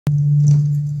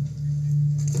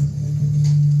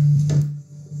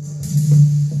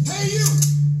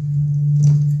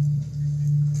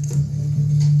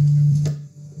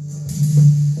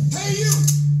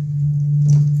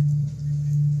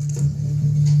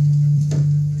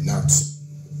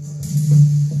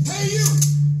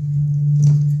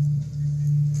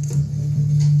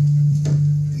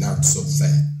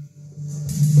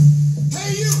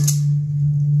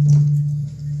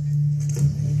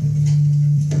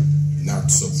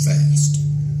so fast.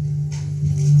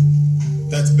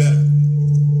 That's better.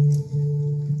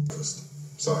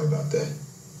 Sorry about that.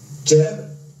 Jab.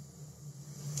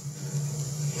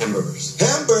 Hamburgers.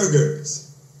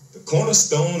 Hamburgers. The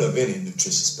cornerstone of any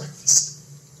nutritious breakfast.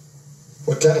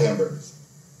 What kind of hamburgers?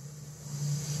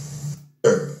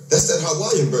 Burger. That's that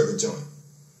Hawaiian burger joint.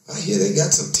 I hear they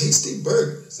got some tasty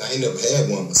burgers. I ain't never had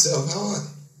one myself. How are they?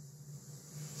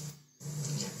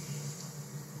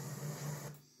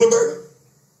 A burger?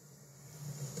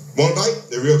 One bite?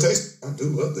 They're real tasty. I do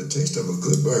love the taste of a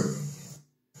good burger.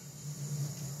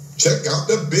 Check out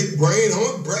the big brain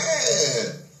on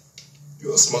bread.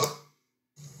 You're smart.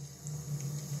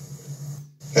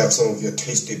 Have some of your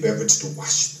tasty beverage to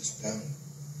wash this down.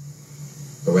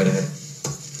 Go right ahead.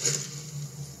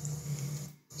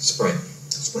 Sprite.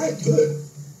 Sprite, good.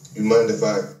 You mind if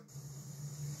I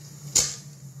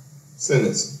send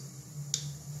this?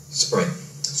 Sprite.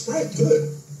 Sprite,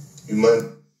 good. You mind?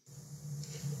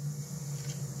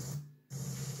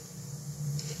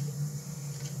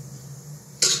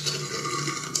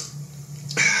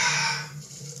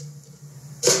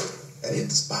 That hit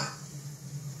the spot.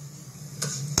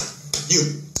 You,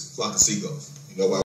 flock of seagulls. You know why?